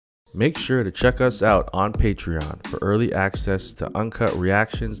Make sure to check us out on Patreon for early access to uncut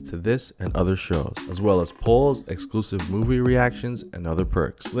reactions to this and other shows, as well as polls, exclusive movie reactions, and other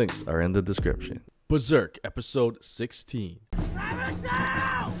perks. Links are in the description. Berserk, episode 16. Yes,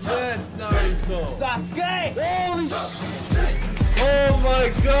 Naruto. Sasuke! Holy shit! Oh my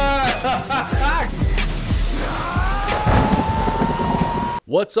god!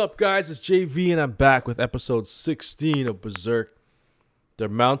 What's up, guys? It's JV, and I'm back with episode 16 of Berserk. They're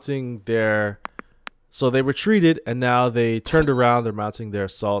mounting their... So they retreated, and now they turned around. They're mounting their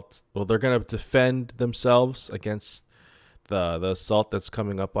assault. Well, they're going to defend themselves against the assault that's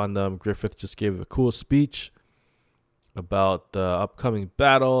coming up on them. Griffith just gave a cool speech about the upcoming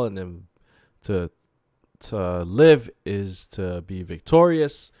battle, and then to live is to be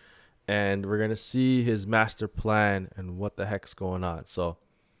victorious. And we're going to see his master plan and what the heck's going on. So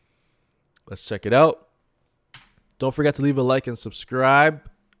let's check it out. Don't forget to leave a like and subscribe,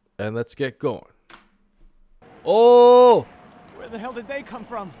 and let's get going. Oh! Where the hell did they come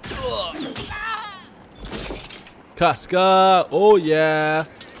from? Casca! Oh yeah!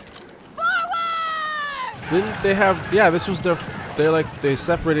 Forward! Didn't they have? Yeah, this was their. They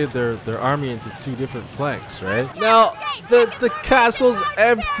separated their army into two different flanks, right? Now the castle's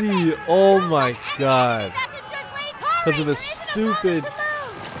empty. Oh my god! Because of this stupid.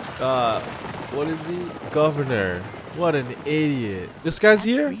 What is he? Governor. What an idiot. This guy's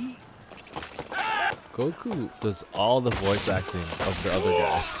here? Goku does all the voice acting of the other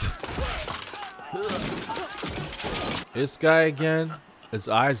guys. This guy again? His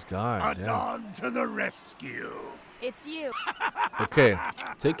eyes gone. Adon to the rescue. It's you. Okay,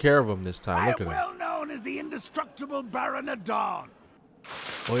 take care of him this time. I Look am at him. well known as the indestructible Baron Adon.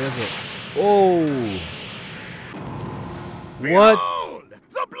 Oh, he has a... Oh! What? Behold,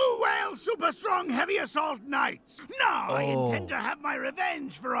 the Blue Whale Super Strong Heavy Assault Knights. Now I intend to have my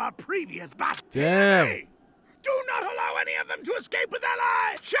revenge for our previous battle. Damn. Hey, do not allow any of them to escape with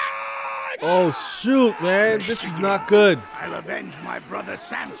ally. Charge! Oh, shoot, man. This is not good. I'll avenge my brother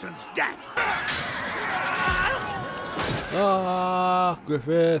Samson's death. Ah,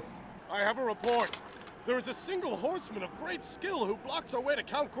 Griffith. I have a report. There is a single horseman of great skill who blocks our way to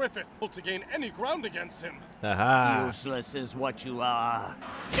Count Griffith, to gain any ground against him. Aha. Useless is what you are.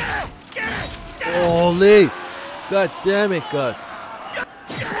 Holy. God damn it, Guts.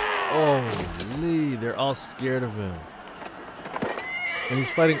 Holy. They're all scared of him. And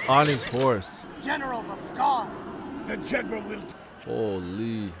he's fighting on his horse. General Bascar. The general will...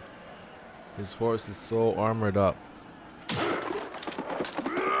 Holy. His horse is so armored up.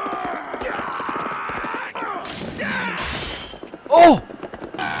 Oh!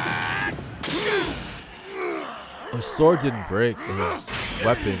 His sword didn't break. His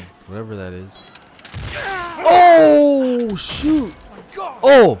weapon, whatever that is. Oh, shoot!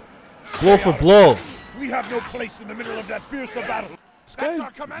 Oh! Blow for blow. We have no place in the middle of that fearsome battle. This guy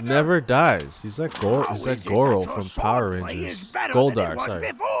never dies. He's like Goro from Power Rangers. Goldar, sorry. I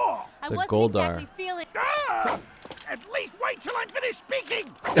It's like wasn't Goldar. exactly feeling. At least wait till I'm finished speaking.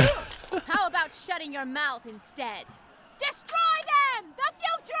 How about shutting your mouth instead? Destroy them! The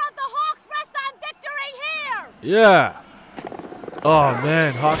future of the Hawks rests on victory here! Yeah. Oh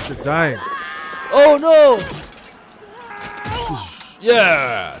man, Hawks are dying. Oh no!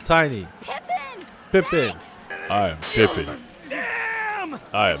 Yeah, Tiny. Pippin. I am Pippin. Damn!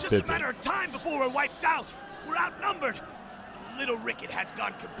 I am It's just a Pippin. matter of time before we're wiped out. We're outnumbered. Little Ricket has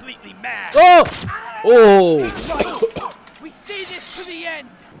gone completely mad. Oh! Oh! We see this to the end.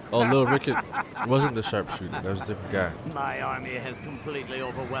 Oh, Little Ricket wasn't the sharpshooter. That was a different guy. My army has completely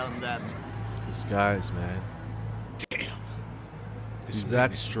overwhelmed them. These guys, man. Damn. He's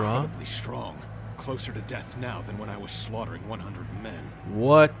that strong? Incredibly strong. Closer to death now than when I was slaughtering 100 men.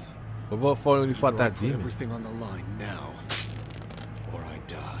 What? What about when you fought Either I that put demon? everything on the line now, or I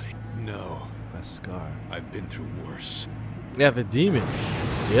die. No, That scar. I've been through worse. Yeah, the demon.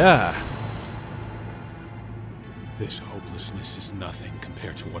 Yeah. This hopelessness is nothing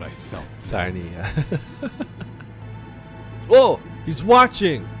compared to what I felt then. Tiny. Oh, he's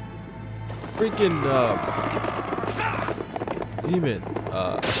watching. Freaking demon.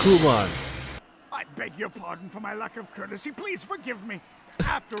 Kuman. I beg your pardon for my lack of courtesy. Please forgive me.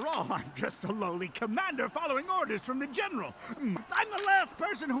 After all, I'm just a lowly commander following orders from the general. I'm the last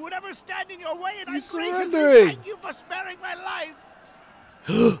person who would ever stand in your way, and I He's graciously surrendering. thank you for sparing my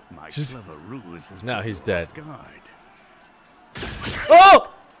life. My Just- clever ruse has Now put he's you dead. off guard.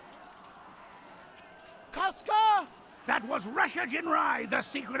 Oh! Casca! That was Resha Jinrai, the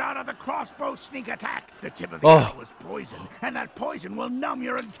secret art of the crossbow sneak attack. The tip of the Oh. arrow was poison, and that poison will numb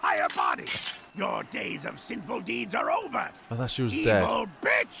your entire body. Your days of sinful deeds are over. I thought she was Evil dead.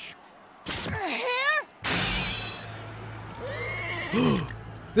 bitch! Here?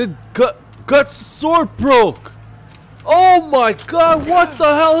 The Guts' sword broke! Oh my god, what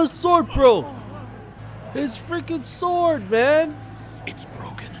the hell? His sword broke! His freaking sword, man! It's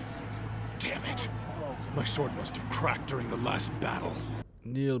broken. Damn it. My sword must have cracked during the last battle.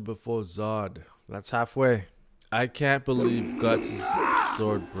 Kneel before Zod. That's halfway. I can't believe Guts'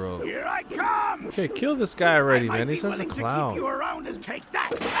 sword broke. Here I come! Okay, kill this guy already, I might man. be He's such a willing to keep clown. you around and take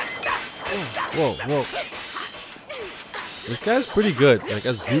that. Whoa, whoa. This guy's pretty good. Like,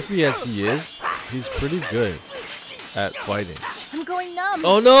 as goofy as he is, he's pretty good at fighting. I'm going numb.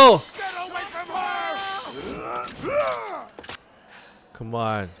 Oh no! Get away from her! Come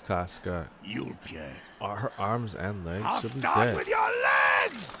on, Casca. You'll get. Her arms and legs I'll should be start dead. with your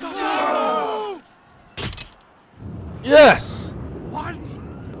legs! No! Yes! What?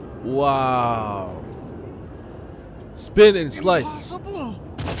 Wow. Spin and slice. Impossible!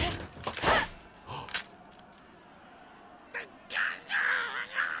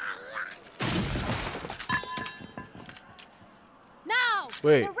 Now!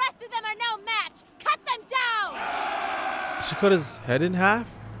 Wait. The rest of them are no match! Cut them down! She cut his head in half?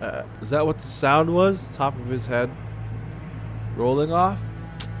 Is that what the sound was? Top of his head rolling off?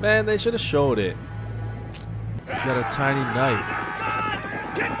 Man, they should have showed it. He's got a tiny knife.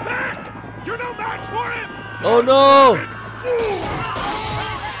 Get back! You're no match for him! Oh no!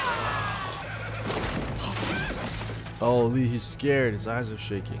 Oh, Lee, he's scared. His eyes are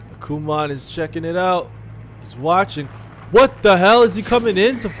shaking. Akuman is checking it out. He's watching. What the hell is he coming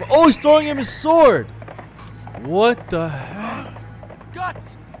in to? Oh, he's throwing him his sword. What the heck?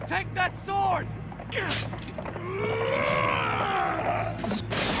 Guts! Take that sword!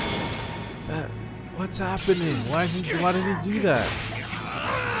 What's happening? Why did he do that?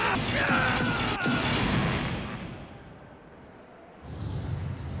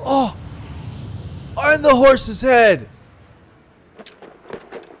 Oh! On the horse's head!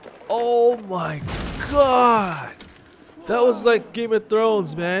 Oh my god! That was like Game of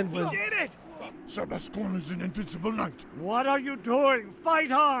Thrones, man. Did it! Sir Bascon is an invincible knight. What are you doing?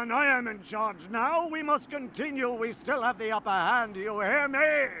 Fight on! I am in charge now. We must continue. We still have the upper hand. You hear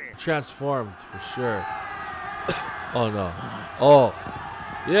me? Transformed for sure. Oh no. Oh.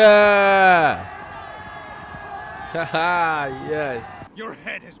 Yeah! Haha, yes. Your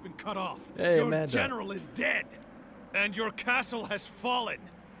head has been cut off. Hey, your Amanda. general is dead. And your castle has fallen.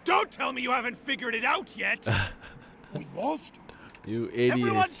 Don't tell me you haven't figured it out yet. We lost? You idiots.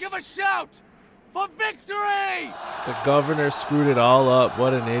 Everyone give a shout! For victory! The governor screwed it all up.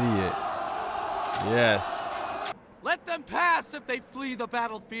 What an idiot. Yes. Let them pass if they flee the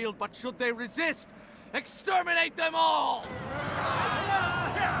battlefield, but should they resist, exterminate them all!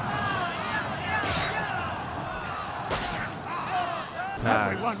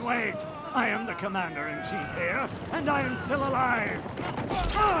 Pass. Everyone wait! I am the commander-in-chief here, and I am still alive!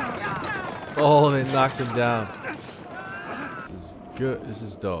 Oh, they knocked him down. This is good. This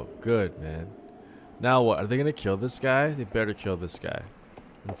is dope. Good, man. Now what? Are they gonna kill this guy? They better kill this guy.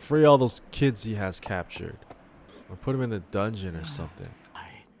 And free all those kids he has captured. Or put him in a dungeon or something.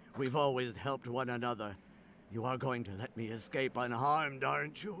 We've always helped one another. You are going to let me escape unharmed,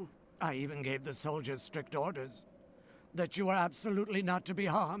 aren't you? I even gave the soldiers strict orders that you are absolutely not to be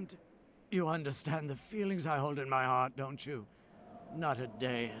harmed. You understand the feelings I hold in my heart, don't you? Not a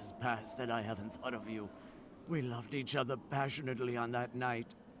day has passed that I haven't thought of you. We loved each other passionately on that night.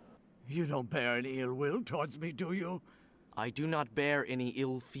 You don't bear any ill will towards me, do you? I do not bear any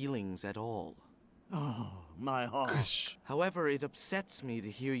ill feelings at all. Oh, my heart. However, it upsets me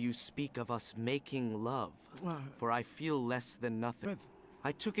to hear you speak of us making love, for I feel less than nothing.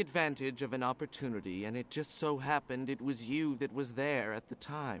 I took advantage of an opportunity, and it just so happened it was you that was there at the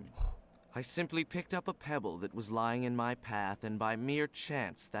time. I simply picked up a pebble that was lying in my path, and by mere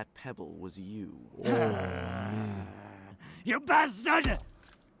chance, that pebble was you. You bastard!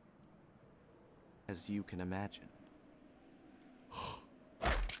 As you can imagine.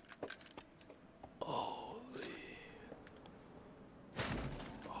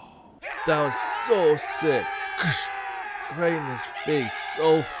 That was so sick. Right in his face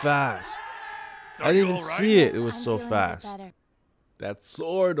so fast. I didn't even see it. It was so fast. That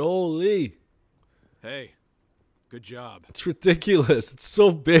sword, holy. Hey, good job. It's ridiculous. It's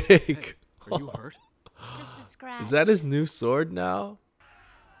so big. Are you hurt? Just a scratch. Is that his new sword now?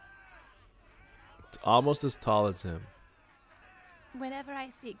 It's almost as tall as him. Whenever I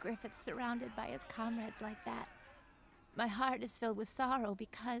see Griffith surrounded by his comrades like that, my heart is filled with sorrow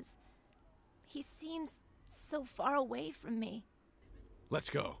because he seems so far away from me. Let's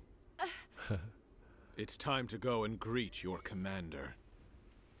go. It's time to go and greet your commander.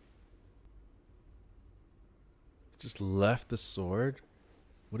 Just left the sword?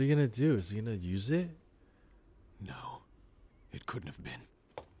 What are you gonna do? Is he gonna use it? No, it couldn't have been.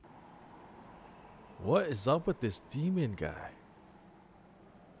 What is up with this demon guy?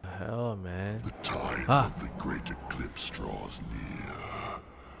 The hell, man. The time of the great eclipse draws near.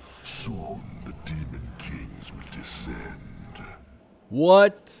 Soon the demon kings will descend.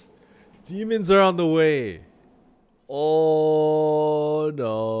 What? Demons are on the way. Oh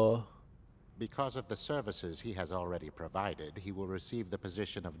no. Because of the services he has already provided, he will receive the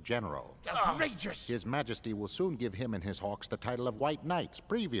position of general. Outrageous! His Majesty will soon give him and his hawks the title of White Knights,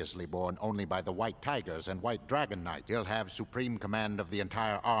 previously borne only by the White Tigers and White Dragon Knights. He'll have supreme command of the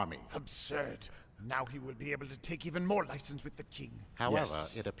entire army. Absurd. Now he will be able to take even more license with the king. However,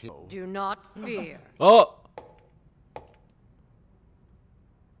 Yes. it appears... Do not fear. Oh!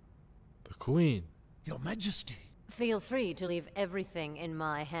 The queen. Your Majesty. Feel free to leave everything in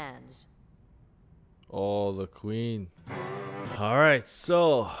my hands. Oh, the queen. All right,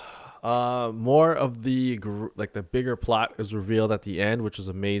 so more of the the bigger plot is revealed at the end, which was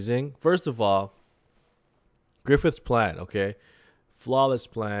amazing. First of all, Griffith's plan, okay? Flawless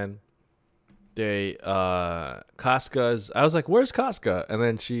plan. They Casca's, I was like, where's Casca? And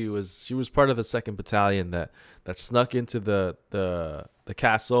then she was part of the 2nd battalion that snuck into the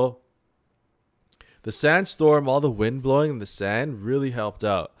castle. The sandstorm, all the wind blowing in the sand really helped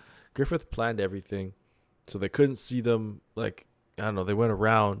out. Griffith planned everything so they couldn't see them. Like, I don't know, they went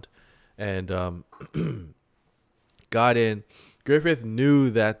around and got in. Griffith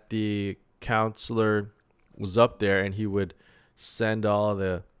knew that the counselor was up there and he would send all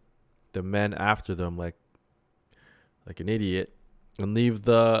the men after them like an idiot and leave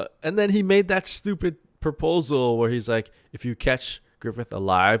and then he made that stupid proposal where he's like, if you catch Griffith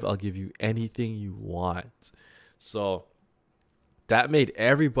alive, I'll give you anything you want. So that made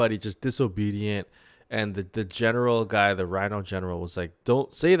everybody just disobedient. And the general guy, the Rhino general, was like,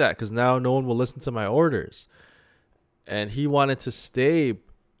 don't say that because now no one will listen to my orders. And he wanted to stay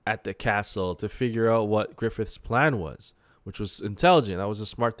at the castle to figure out what Griffith's plan was, which was intelligent. That was a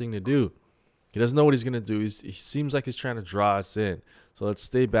smart thing to do. He doesn't know what he's going to do. He seems like he's trying to draw us in. So let's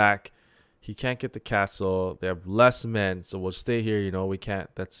stay back. He can't get the castle. They have less men, so we'll stay here. You know, we can't.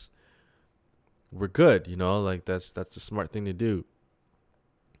 We're good. You know, like that's the smart thing to do.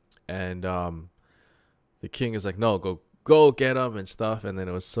 And the king is like, no, go get him and stuff. And then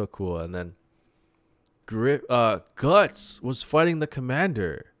it was so cool. And then Guts was fighting the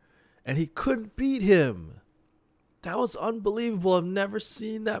commander, and he couldn't beat him. That was unbelievable. I've never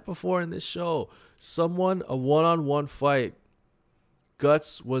seen that before in this show. A one-on-one fight.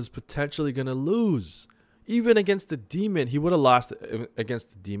 Guts was potentially going to lose. Even against the demon. He would have lost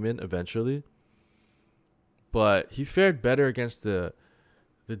against the demon eventually. But he fared better against the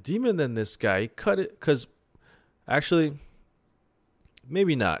demon than this guy. He cut it because actually,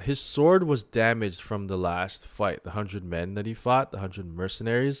 maybe not. His sword was damaged from the last fight. The 100 men that he fought. The 100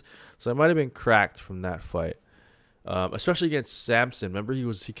 mercenaries. So it might have been cracked from that fight. Especially against Samson. Remember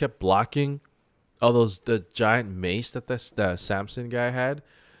he kept blocking all the giant mace that the Samson guy had.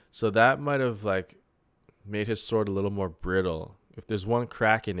 So that might have like made his sword a little more brittle. If there's one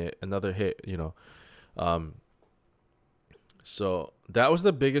crack in it, another hit, you know. So that was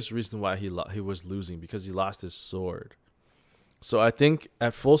the biggest reason why he was losing, because he lost his sword. So I think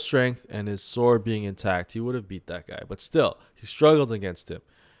at full strength and his sword being intact, he would have beat that guy. But still, he struggled against him.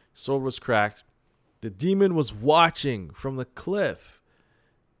 His sword was cracked. The demon was watching from the cliff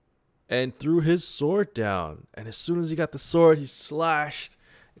and threw his sword down. And as soon as he got the sword, he slashed,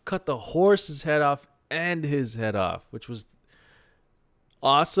 cut the horse's head off and his head off, which was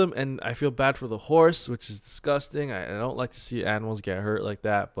awesome. And I feel bad for the horse, which is disgusting. I don't like to see animals get hurt like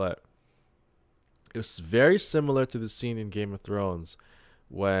that, but it was very similar to the scene in Game of Thrones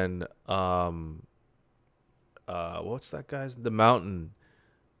when what's that guy's, the Mountain,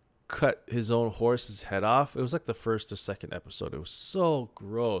 cut his own horse's head off. It was like the 1st or 2nd episode. It was so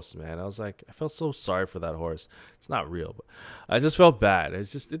gross, man. I was like, I felt so sorry for that horse. It's not real, but I just felt bad. It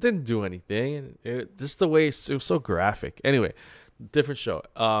didn't do anything. Just the way it was so graphic. Anyway, different show.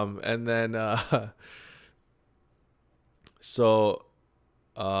 And then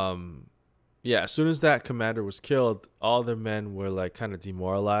yeah, as soon as that commander was killed, all the men were like kind of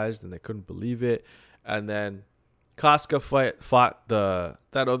demoralized and they couldn't believe it. And then Casca fought that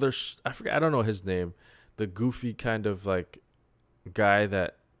other I forget, I don't know his name, the goofy kind of like guy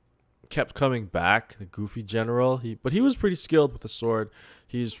that kept coming back, the goofy general. But he was pretty skilled with the sword.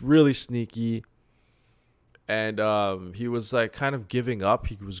 He's really sneaky, and he was like kind of giving up.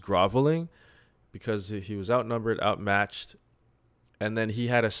 He was groveling because he was outnumbered, outmatched, And then he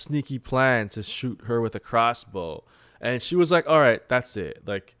had a sneaky plan to shoot her with a crossbow. And she was like, all right, that's it.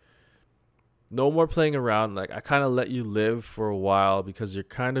 Like, no more playing around. Like, I kind of let you live for a while because you're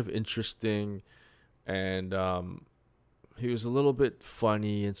kind of interesting. And he was a little bit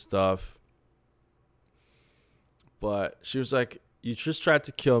funny and stuff. But she was like, you just tried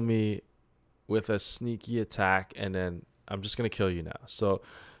to kill me with a sneaky attack, and then I'm just going to kill you now. So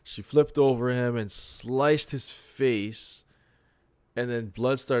she flipped over him and sliced his face, and then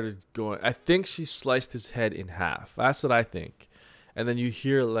blood started going. I think she sliced his head in half. That's what I think. And then you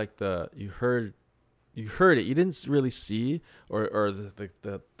hear like you heard it. You didn't really see or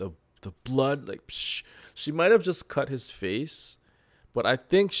the blood, like psh. She might have just cut his face, but I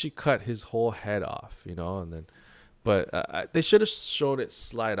think she cut his whole head off, you know, and then but they should have showed it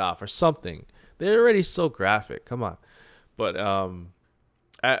slide off or something. They're already so graphic. Come on. But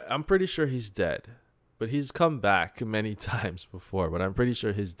I'm pretty sure he's dead. But he's come back many times before. But I'm pretty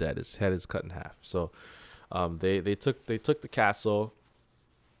sure he's dead. His head is cut in half. So they took the castle,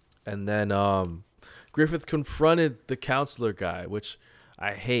 and then Griffith confronted the counselor guy, which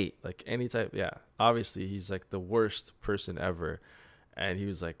I hate. Like any type, yeah. Obviously, he's like the worst person ever. And he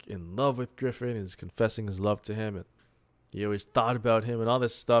was like in love with Griffin and he's confessing his love to him. And he always thought about him and all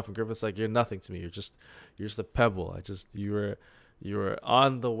this stuff. And Griffith's like, you're nothing to me. You're just a pebble. You were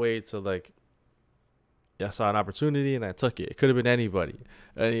on the way to like, I saw an opportunity and I took it. It could have been anybody.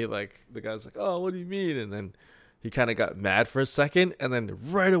 And the guy's like, oh, what do you mean? And then he kind of got mad for a second. And then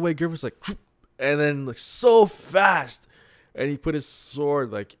right away, Griffith's like, and then like so fast. And he put his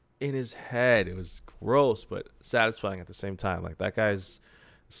sword like in his head. It was gross, but satisfying at the same time. Like, that guy's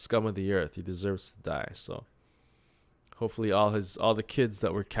scum of the earth. He deserves to die. So hopefully all the kids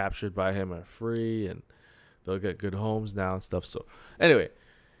that were captured by him are free and they'll get good homes now and stuff. So anyway,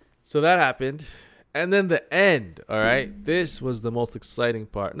 so that happened. And then the end, all right? This was the most exciting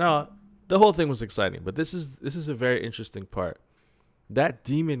part. No, the whole thing was exciting, but this is a very interesting part. That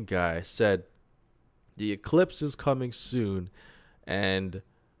demon guy said the eclipse is coming soon, and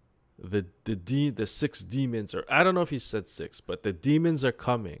the 6 demons, or I don't know if he said 6, but the demons are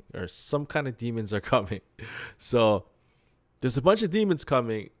coming, or some kind of demons are coming. So there's a bunch of demons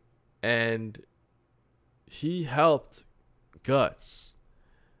coming, and he helped Guts.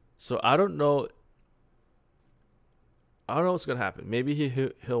 So I don't know what's gonna happen. Maybe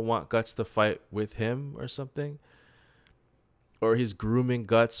he'll want Guts to fight with him or something, or he's grooming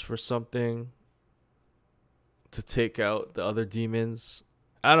Guts for something to take out the other demons.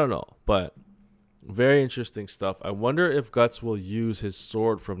 I don't know, but very interesting stuff. I wonder if Guts will use his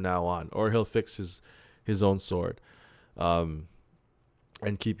sword from now on, or he'll fix his own sword, and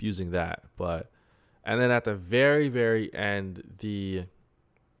keep using that. And then at the very, very end, the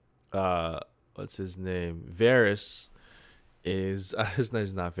what's his name? Varys is his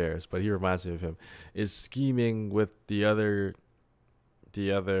name's not Varys, but he reminds me of him. Is scheming with the other.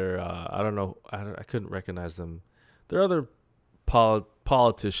 I don't know. I couldn't recognize them. There are other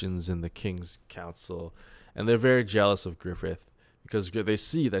politicians in the King's Council, and they're very jealous of Griffith because they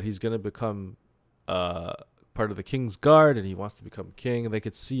see that he's going to become part of the King's Guard and he wants to become king, and they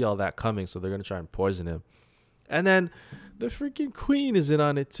could see all that coming, so they're going to try and poison him. And then the freaking Queen is in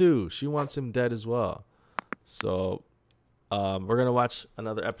on it too. She wants him dead as well. So we're going to watch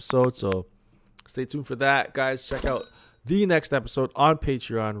another episode, so stay tuned for that, guys. Check out the next episode on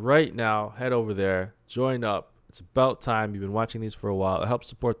Patreon right now. Head over there, join up. It's about time. You've been watching these for a while. It helps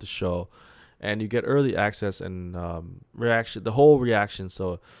support the show, and you get early access and the whole reaction.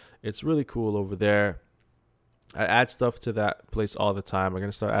 So it's really cool over there. I add stuff to that place all the time. I'm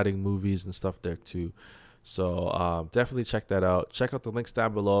gonna start adding movies and stuff there too. So definitely check that out. Check out the links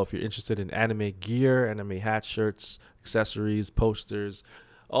down below if you're interested in anime gear, anime hats, shirts, accessories, posters,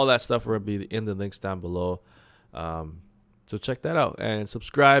 all that stuff will be in the links down below. So check that out and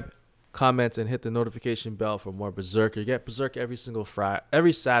subscribe, comment, and hit the notification bell for more Berserk. You get Berserk every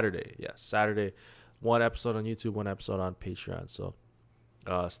Saturday. Yes, Saturday, 1 episode on YouTube, 1 episode on Patreon. So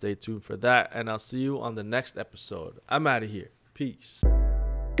stay tuned for that, and I'll see you on the next episode. I'm out of here. Peace.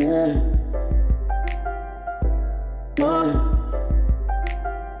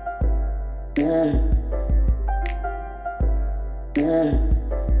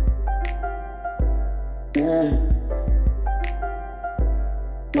 Yeah.